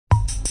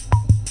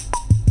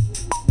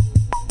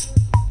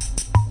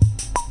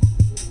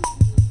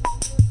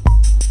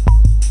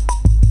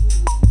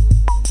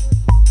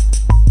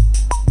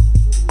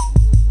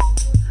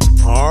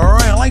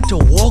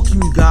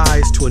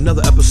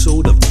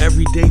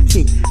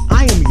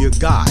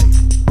guide,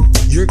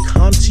 your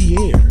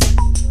concierge,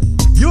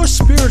 your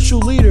spiritual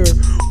leader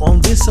on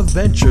this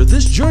adventure,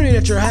 this journey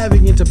that you're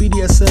having into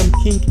BDSM,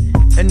 kink,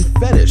 and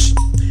fetish.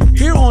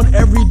 Here on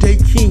Everyday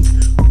Kink,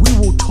 we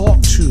will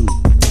talk to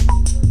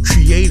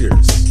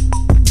creators,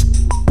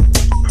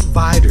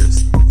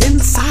 providers,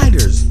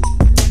 insiders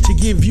to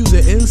give you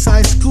the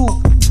inside scoop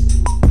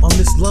on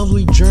this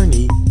lovely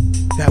journey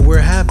that we're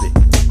having.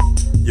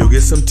 You'll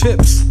get some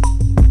tips.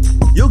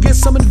 You'll get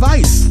some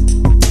advice.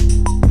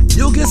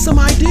 You'll get some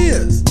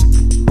ideas.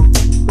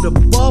 But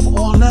above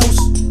all else,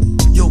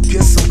 you'll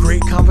get some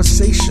great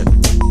conversation.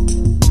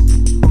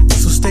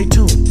 So stay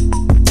tuned.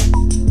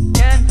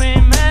 Can't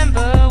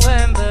remember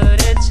when,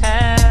 but it's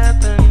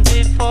happened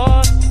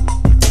before.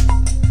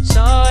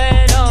 Saw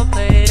it all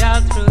played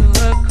out through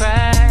a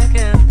crack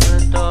in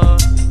the door.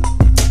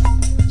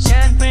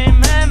 Can't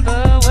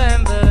remember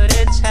when, but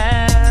it's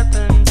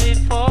happened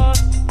before.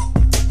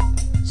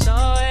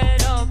 Saw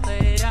it all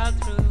played out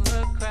through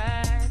a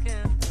crack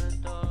in the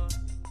door.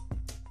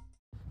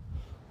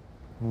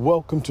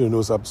 Welcome to the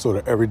newest episode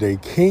of Everyday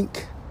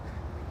Kink.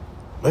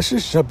 Let's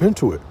just jump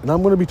into it. And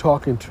I'm going to be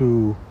talking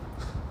to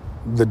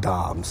the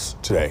Doms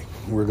today.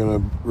 We're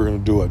gonna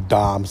do a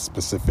Dom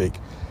specific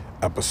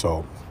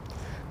episode.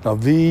 Now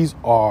these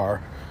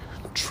are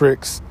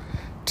tricks,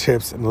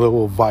 tips, and a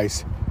little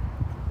advice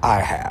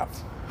I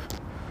have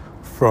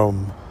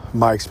from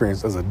my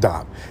experience as a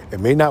Dom. It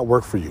may not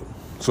work for you,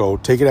 so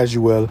take it as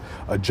you will,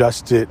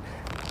 adjust it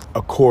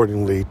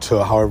accordingly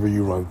to however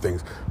you run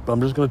things. But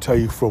I'm just going to tell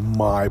you from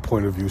my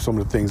point of view some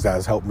of the things that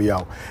has helped me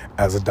out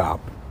as a Dom.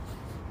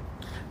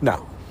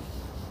 Now,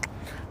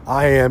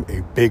 I am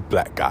a big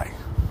black guy.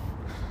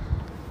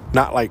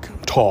 Not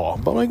like tall,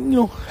 but like,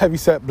 heavy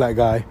set black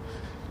guy.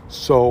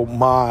 So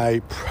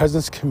my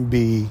presence can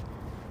be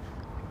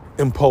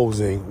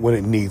imposing when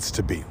it needs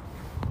to be.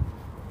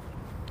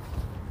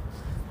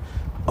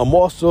 I'm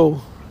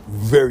also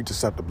very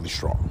deceptively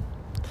strong.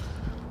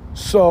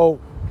 So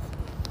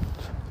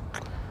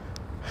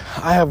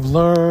I have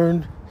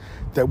learned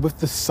that with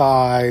the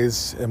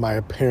size and my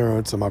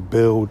appearance and my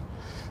build,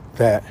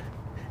 that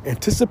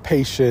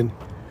anticipation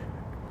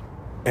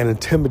and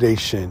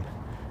intimidation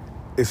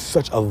is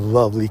such a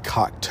lovely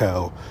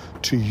cocktail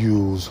to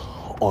use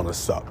on a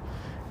sub.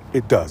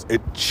 It does.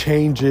 It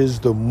changes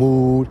the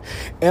mood.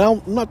 And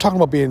I'm not talking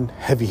about being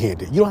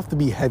heavy-handed. You don't have to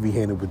be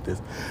heavy-handed with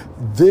this.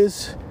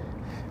 This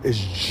is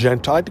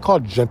gentle. I like to call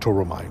it gentle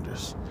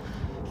reminders.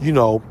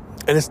 And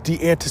it's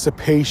the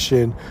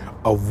anticipation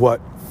of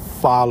what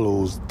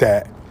follows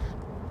that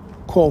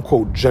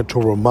quote-unquote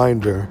gentle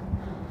reminder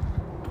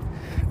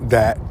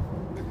that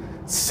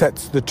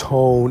sets the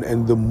tone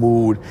and the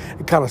mood.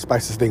 It kind of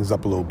spices things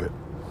up a little bit.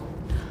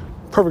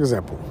 Perfect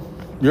example.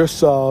 Your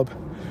sub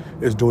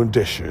is doing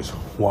dishes,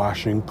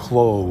 washing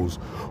clothes,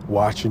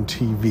 watching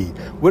TV,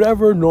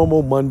 whatever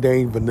normal,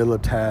 mundane, vanilla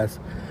tasks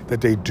that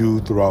they do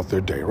throughout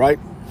their day, right?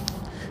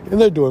 And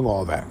they're doing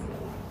all that.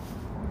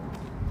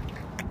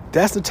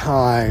 That's the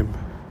time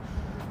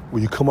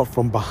where you come up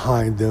from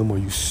behind them or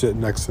you sit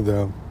next to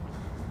them,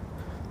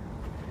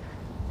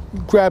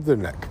 grab their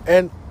neck.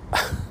 And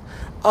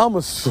I'm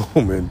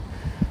assuming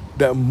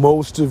that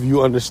most of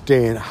you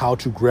understand how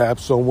to grab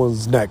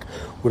someone's neck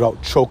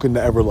without choking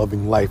the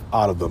ever-loving life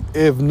out of them.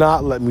 If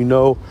not, let me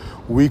know.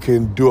 We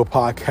can do a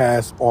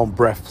podcast on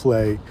breath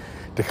play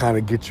to kind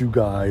of get you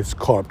guys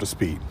caught up to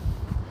speed.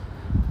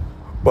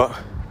 But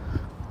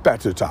back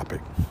to the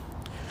topic.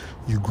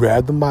 You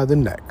grab them by the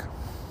neck.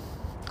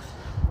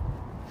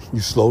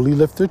 You slowly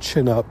lift their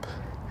chin up,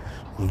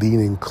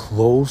 leaning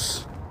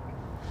close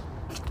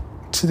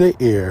to their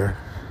ear,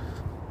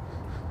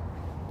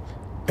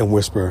 and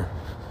whisper,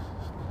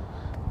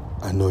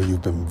 "I know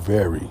you've been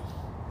very,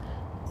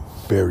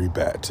 very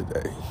bad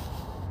today."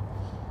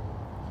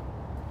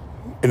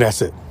 And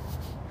that's it.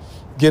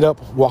 Get up,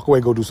 walk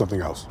away, go do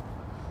something else.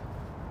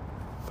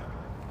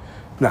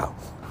 Now,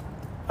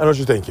 I know what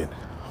you're thinking.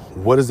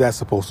 What is that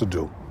supposed to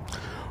do?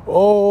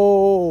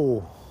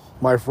 Oh,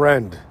 my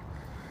friend.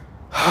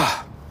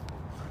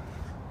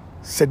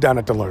 Sit down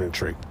at the learning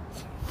tree.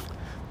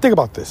 Think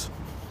about this.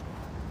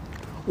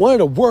 One of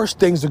the worst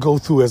things to go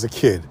through as a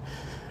kid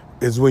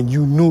is when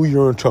you knew you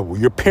were in trouble.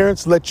 Your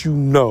parents let you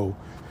know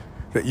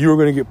that you were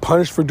going to get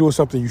punished for doing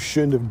something you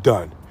shouldn't have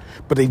done,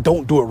 but they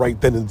don't do it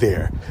right then and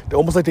there. They're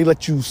almost like they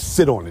let you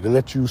sit on it. They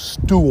let you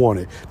stew on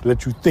it. They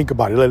let you think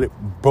about it. They let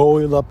it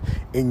boil up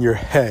in your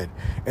head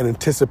in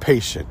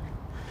anticipation.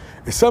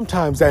 And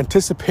sometimes the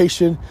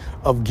anticipation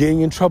of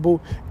getting in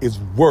trouble is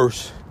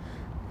worse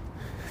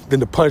than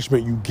the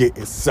punishment you get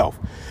itself.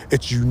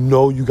 It's you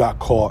got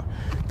caught.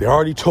 They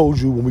already told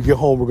you when we get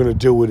home we're going to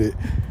deal with it.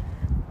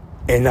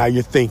 And now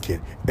you're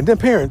thinking. And then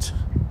parents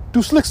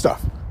do slick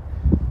stuff.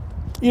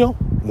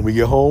 When we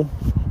get home,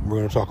 we're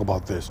going to talk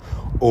about this.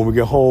 Or when we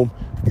get home,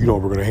 we're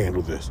going to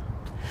handle this.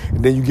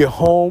 And then you get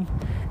home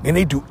and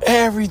they do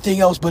everything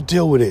else but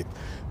deal with it.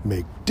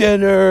 Make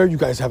dinner. You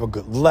guys have a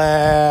good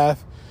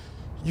laugh.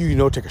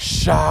 You take a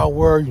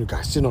shower, you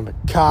guys sit on the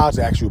couch,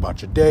 ask you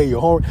about your day,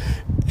 your home,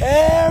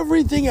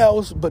 everything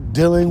else but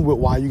dealing with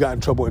why you got in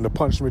trouble and the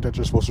punishment that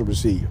you're supposed to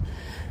receive.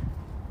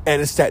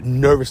 And it's that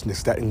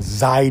nervousness, that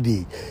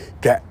anxiety,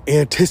 that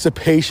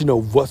anticipation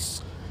of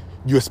what's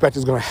you expect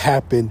is going to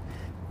happen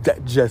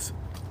that just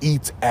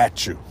eats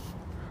at you,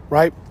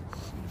 right?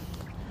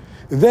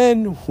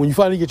 Then when you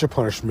finally get your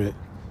punishment,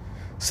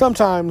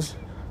 sometimes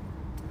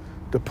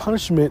the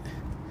punishment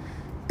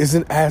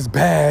isn't as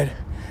bad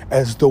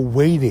as the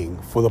waiting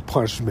for the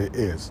punishment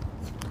is.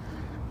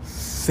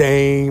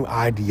 Same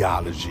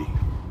ideology.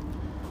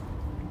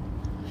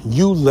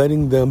 You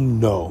letting them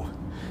know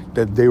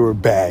that they were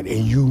bad,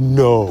 and you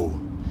know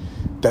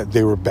that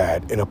they were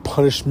bad, and a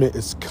punishment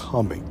is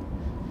coming,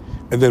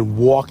 and then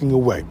walking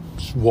away,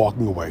 just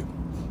walking away,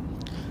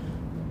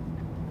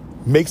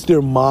 makes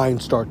their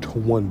mind start to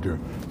wonder,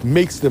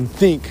 makes them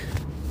think,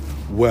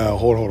 well,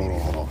 hold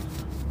on.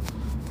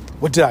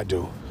 What did I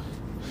do?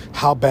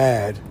 How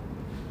bad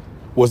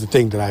was the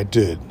thing that I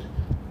did?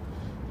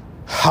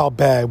 How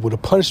bad would the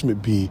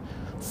punishment be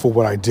for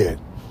what I did?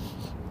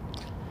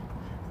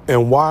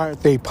 And why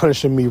aren't they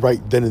punishing me right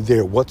then and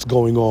there? What's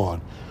going on?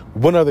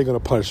 When are they going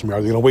to punish me?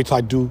 Are they going to wait till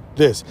I do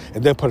this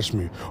and then punish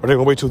me? Or are they going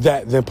to wait till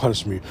that and then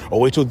punish me?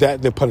 Or wait till that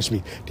and then punish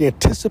me? The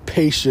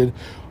anticipation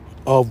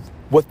of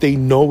what they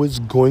know is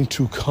going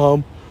to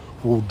come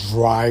will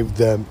drive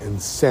them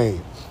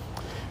insane.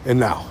 And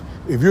now,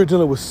 if you're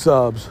dealing with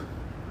subs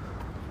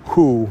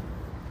who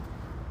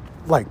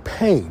like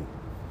pain,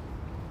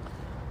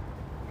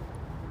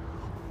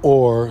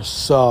 or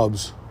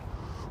subs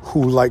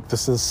who like the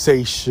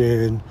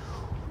sensation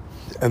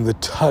and the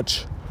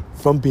touch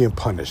from being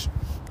punished,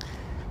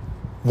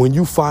 when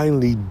you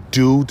finally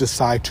do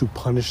decide to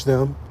punish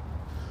them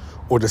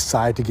or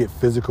decide to get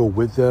physical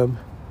with them,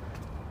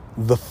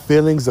 the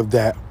feelings of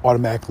that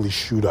automatically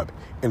shoot up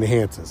and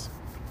enhances.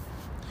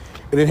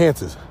 It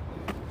enhances.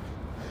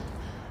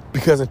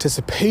 Because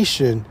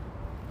anticipation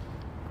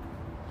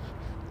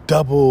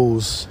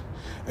doubles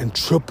and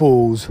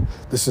triples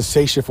the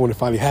sensation for when it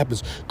finally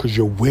happens, because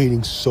you're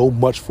waiting so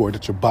much for it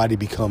that your body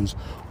becomes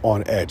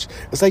on edge.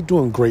 It's like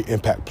doing great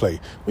impact play.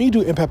 When you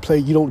do impact play,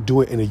 you don't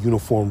do it in a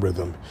uniform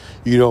rhythm.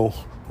 You don't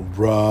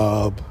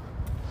rub,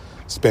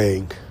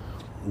 spank,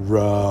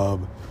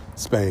 rub,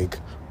 spank,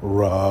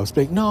 rub,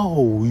 spank.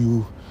 No,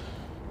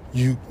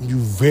 you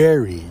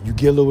vary. You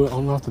get a little bit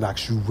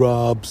unorthodox. You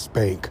rub,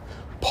 spank,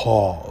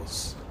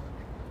 pause.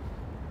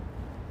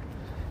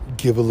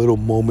 Give a little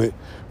moment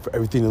for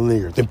everything to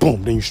linger. Then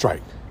boom, then you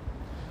strike.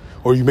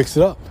 Or you mix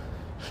it up.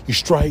 You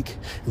strike,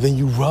 and then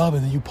you rub,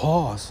 and then you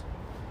pause.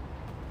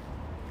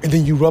 And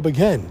then you rub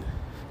again.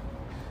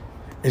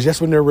 And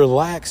just when they're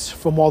relaxed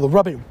from all the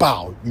rubbing,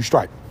 bow, you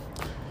strike.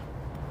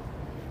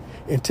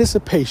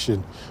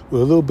 Anticipation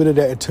with a little bit of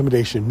that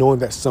intimidation, knowing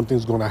that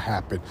something's going to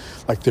happen.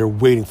 Like they're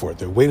waiting for it.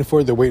 They're waiting for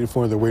it. They're waiting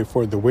for it. They're waiting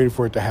for it. They're waiting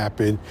for it to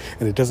happen.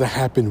 And it doesn't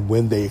happen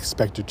when they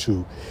expect it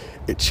to.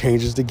 It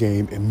changes the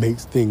game. It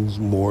makes things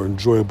more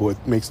enjoyable.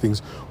 It makes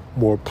things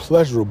more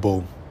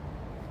pleasurable.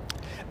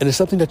 And it's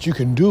something that you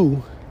can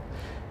do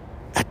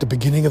at the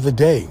beginning of the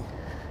day.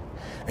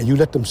 And you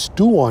let them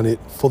stew on it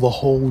for the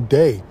whole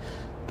day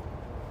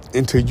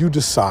until you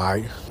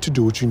decide to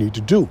do what you need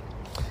to do.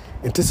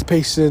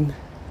 Anticipation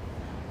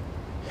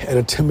and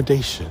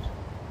intimidation.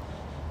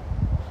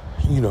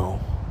 A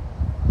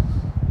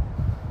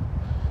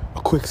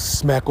quick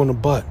smack on the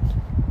butt.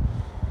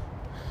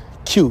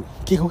 Cute.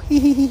 Giggle. Hee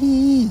hee hee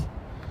hee.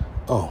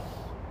 Oh,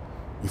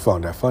 you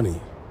found that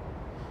funny.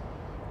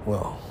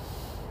 Well,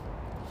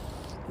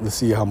 let's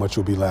see how much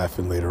you'll be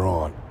laughing later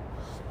on.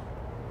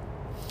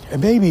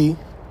 And maybe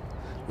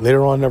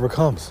later on never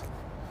comes.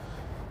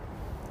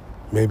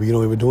 Maybe you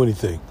don't even do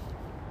anything.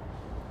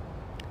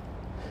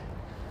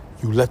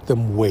 You let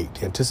them wait.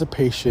 The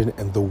anticipation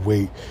and the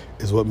wait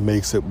is what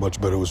makes it much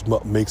better. It's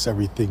what makes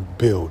everything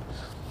build.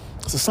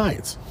 It's a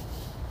science.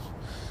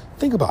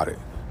 Think about it.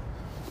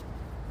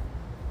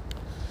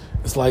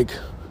 It's like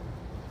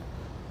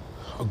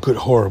a good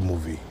horror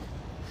movie.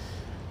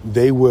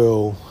 They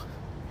will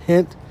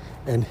hint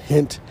and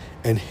hint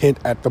and hint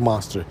at the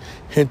monster,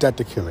 hint at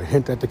the killer,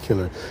 hint at the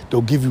killer.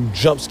 They'll give you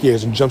jump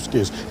scares and jump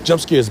scares.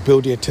 Jump scares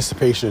build the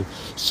anticipation.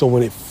 So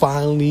when they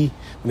finally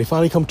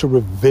come to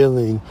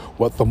revealing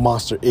what the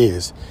monster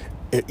is,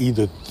 it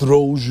either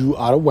throws you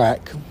out of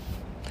whack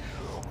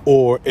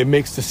or it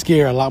makes the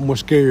scare a lot more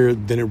scarier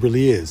than it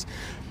really is.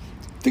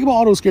 Think about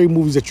all those scary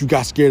movies that you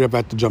got scared of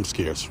at the jump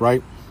scares,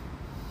 right?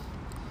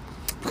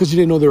 Because you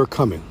didn't know they were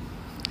coming.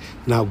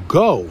 Now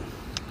go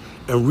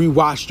and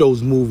rewatch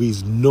those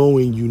movies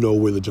knowing you know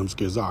where the jump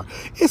scares are.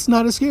 It's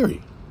not as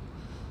scary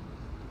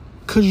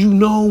because you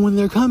know when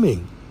they're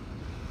coming.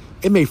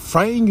 It may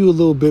frighten you a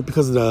little bit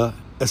because of the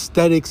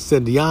aesthetics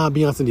and the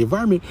ambiance and the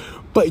environment,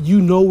 but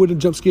you know where the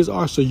jump scares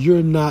are, so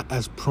you're not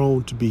as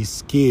prone to be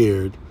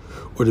scared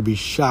or to be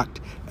shocked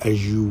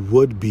as you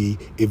would be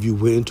if you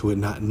went into it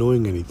not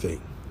knowing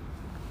anything.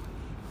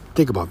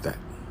 Think about that.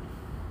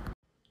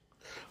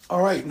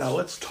 All right, now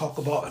let's talk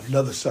about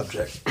another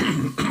subject.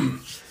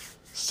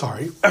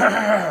 Sorry.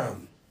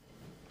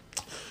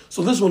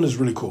 So this one is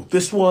really cool.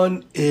 This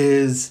one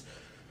is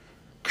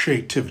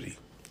creativity.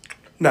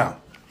 Now,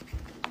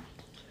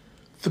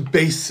 the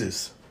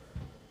basis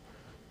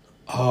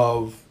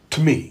to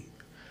me,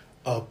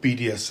 of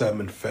BDSM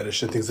and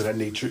fetish and things of that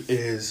nature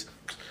is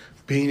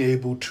being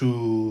able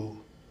to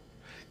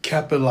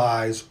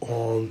capitalize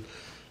on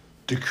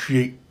the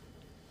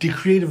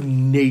creative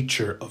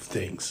nature of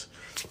things.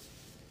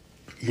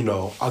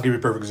 I'll give you a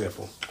perfect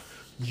example.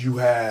 You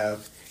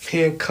have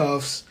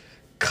handcuffs,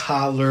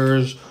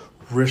 collars,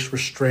 wrist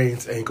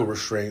restraints, ankle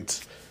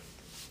restraints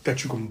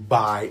that you can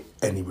buy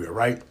anywhere,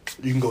 right?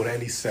 You can go to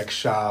any sex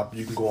shop,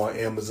 you can go on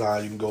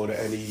Amazon, you can go to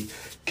any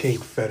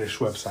KiNK fetish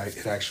website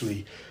and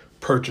actually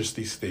purchase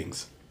these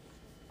things,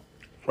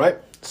 right?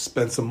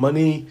 Spend some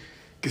money,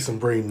 get some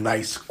very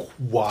nice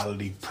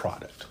quality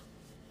product.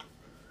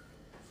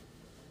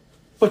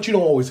 But you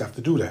don't always have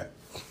to do that.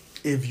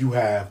 If you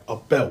have a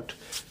belt,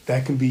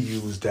 that can be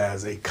used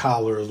as a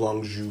collar as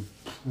long as you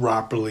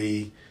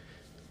properly,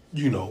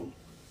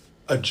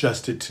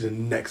 adjust it to the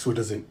neck so it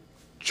doesn't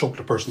choke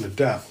the person to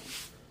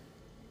death.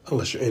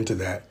 Unless you're into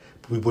that.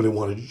 But we wouldn't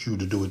want you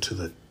to do it to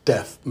the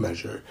death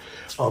measure.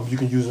 You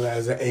can use it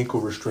as an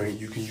ankle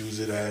restraint. You can use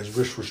it as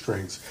wrist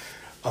restraints.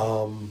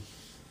 You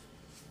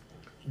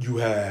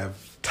have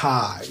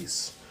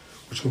ties,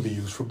 which can be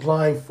used for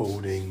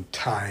blindfolding,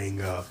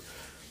 tying up.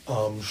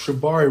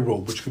 Shibari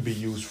rope, which could be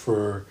used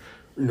for,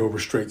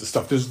 restraints and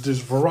stuff. There's a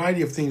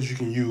variety of things you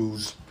can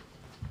use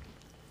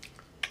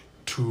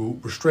to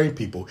restrain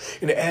people.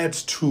 And it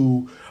adds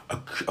to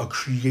a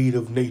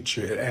creative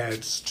nature. It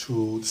adds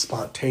to the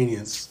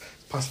spontaneousness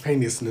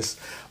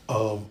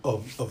of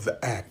the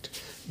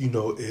act.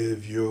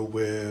 If you're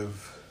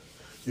with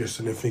your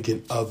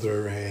significant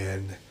other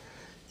and,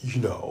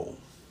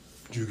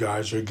 you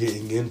guys are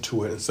getting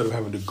into it, instead of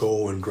having to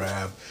go and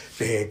grab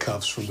the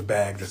handcuffs from the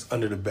bag that's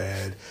under the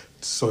bed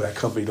so that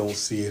company don't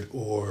see it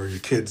or your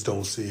kids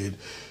don't see it,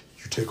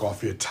 you take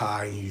off your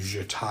tie and use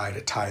your tie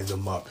to tie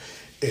them up.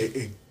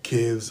 It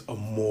gives a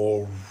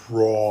more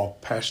raw,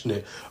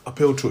 passionate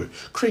appeal to it.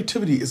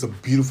 Creativity is a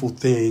beautiful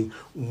thing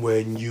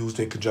when used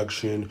in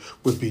conjunction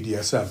with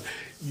BDSM.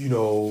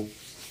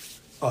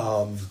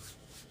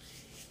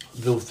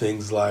 Little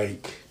things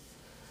like,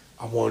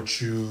 I want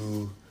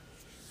you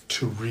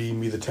to read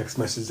me the text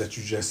message that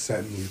you just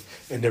sent me.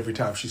 And every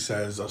time she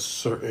says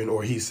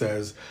he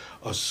says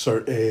a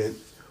certain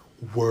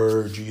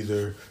word, you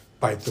either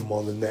bite them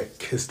on the neck,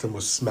 kiss them,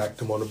 or smack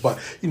them on the butt.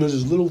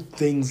 There's little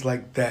things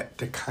like that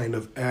to kind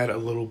of add a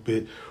little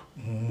bit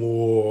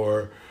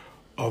more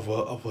of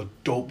a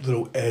dope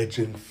little edge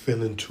and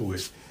feeling to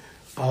it.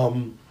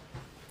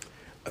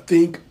 I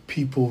think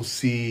people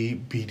see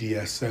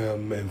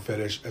BDSM and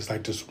fetish as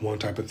like just one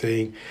type of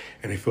thing,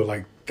 and they feel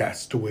like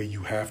that's the way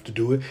you have to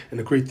do it. And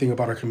the great thing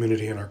about our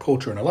community and our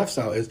culture and our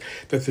lifestyle is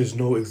that there's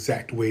no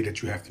exact way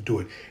that you have to do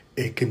it.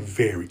 It can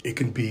vary. It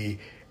can be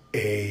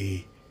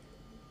a,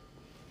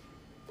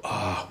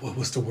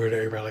 what's the word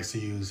everybody likes to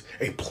use?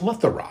 A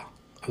plethora.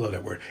 I love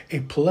that word. A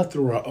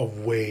plethora of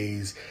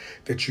ways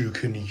that you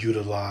can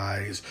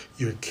utilize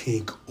your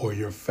kink or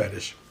your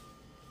fetish.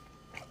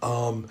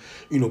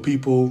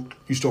 People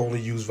used to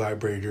only use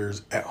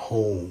vibrators at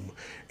home,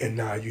 and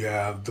now you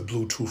have the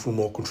Bluetooth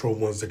remote control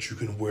ones that you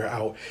can wear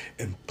out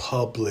in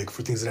public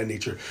for things of that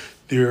nature.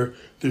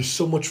 There's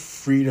so much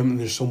freedom and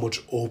there's so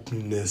much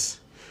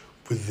openness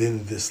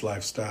within this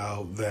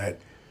lifestyle that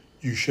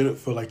you shouldn't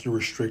feel like you're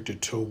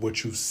restricted to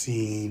what you've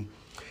seen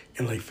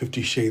in like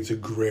 50 Shades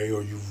of Grey,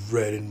 or you've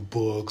read in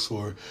books,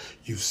 or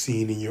you've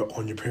seen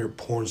on your parent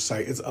porn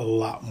site. It's a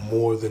lot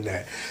more than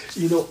that,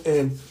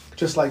 and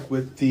just like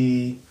with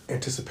the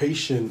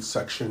anticipation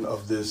section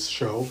of this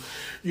show,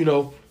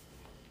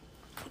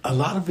 a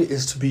lot of it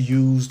is to be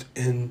used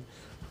in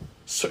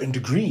certain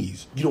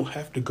degrees. You don't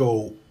have to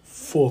go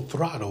full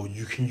throttle.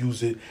 You can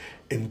use it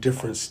in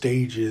different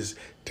stages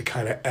to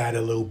kind of add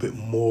a little bit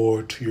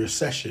more to your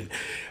session.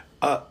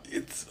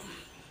 It's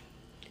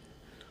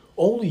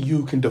only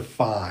you can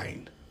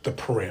define the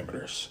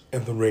parameters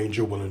and the range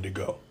you're willing to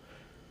go.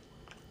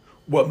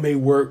 What may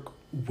work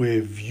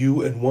with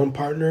you and one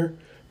partner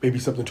may be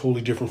something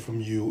totally different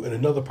from you and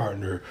another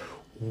partner.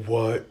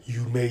 What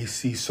you may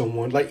see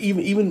someone, like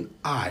even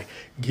I,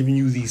 giving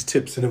you these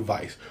tips and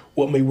advice.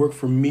 What may work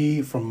for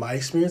me from my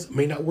experience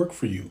may not work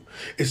for you.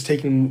 It's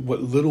taking what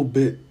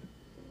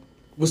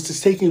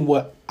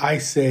I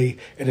say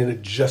and then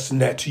adjusting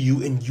that to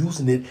you and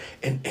using it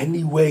in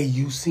any way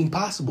you seem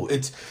possible.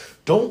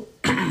 Don't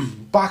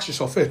box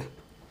yourself in.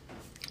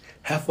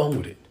 Have fun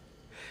with it.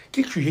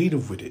 Get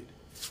creative with it.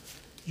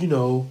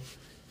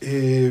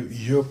 If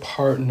your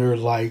partner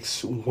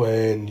likes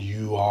when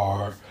you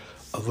are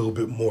a little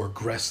bit more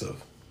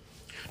aggressive,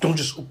 don't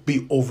just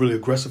be overly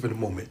aggressive in the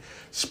moment.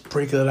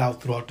 Sprinkle it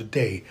out throughout the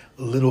day.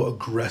 Little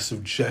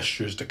aggressive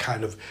gestures to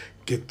kind of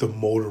get the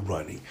motor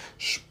running.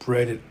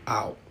 Spread it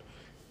out.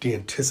 The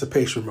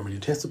anticipation, remember, the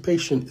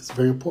anticipation is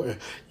very important.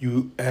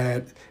 You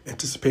add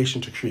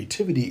anticipation to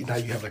creativity, and now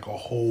you have like a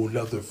whole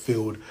nother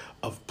field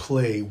of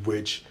play,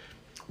 which,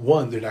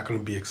 one, they're not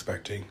going to be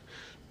expecting.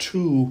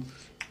 Two,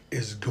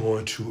 is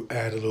going to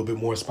add a little bit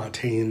more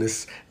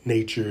spontaneous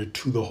nature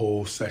to the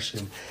whole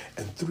session.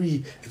 And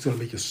 3, it's going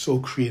to make it so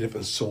creative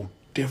and so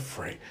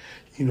different.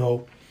 You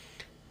know,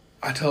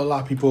 I tell a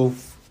lot of people,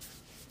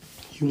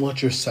 you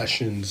want your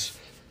sessions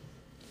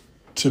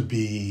to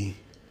be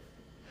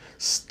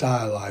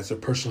stylized or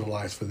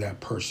personalized for that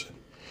person.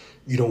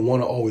 You don't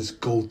want to always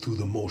go through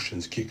the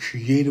motions. Get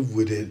creative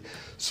with it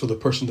so the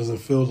person doesn't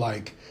feel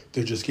like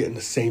they're just getting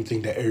the same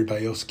thing that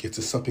everybody else gets.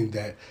 It's something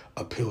that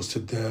appeals to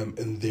them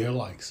and their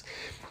likes.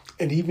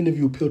 And even if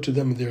you appeal to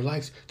them and their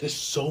likes, there's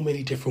so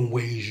many different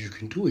ways you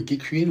can do it.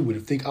 Get creative with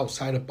it. Think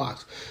outside the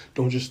box.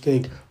 Don't just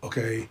think,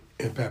 okay,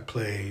 impact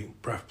play,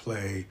 breath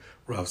play,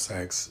 rough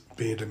sex,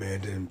 being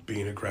demanding,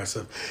 being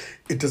aggressive.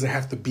 It doesn't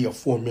have to be a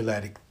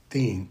formulaic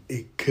thing.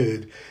 It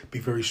could be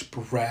very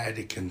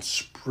sporadic and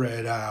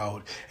spread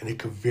out, and it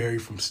could vary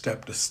from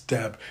step to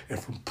step and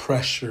from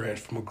pressure and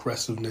from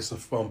aggressiveness and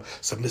from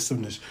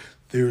submissiveness.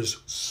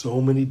 There's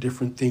so many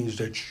different things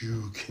that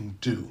you can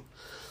do.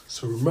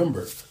 So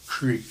remember,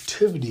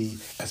 creativity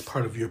as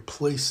part of your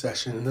play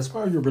session and as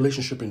part of your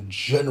relationship in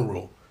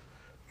general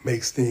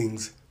makes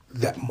things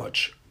that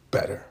much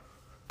better.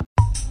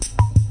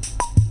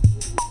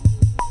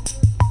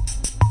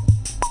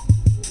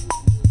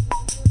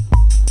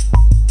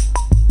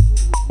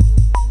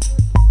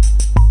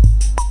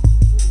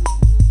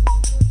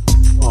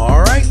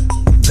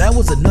 That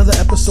was another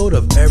episode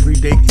of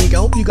Everyday KiNK. I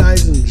hope you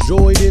guys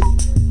enjoyed it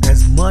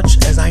as much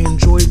as I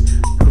enjoyed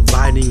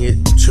providing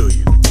it to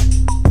you.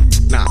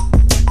 Now,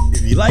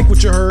 if you like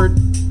what you heard,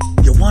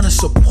 you want to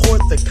support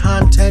the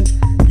content,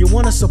 you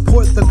want to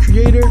support the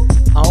creator,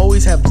 I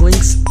always have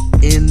links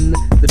in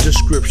the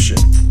description.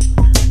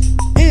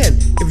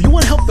 And if you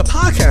want to help the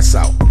podcast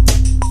out,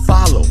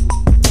 follow,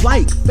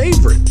 like,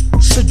 favorite,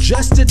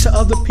 suggest it to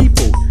other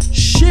people,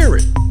 share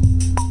it.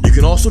 You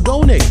can also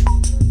donate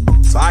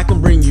so I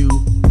can bring you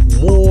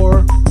more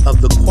of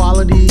the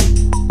quality,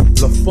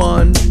 the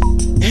fun,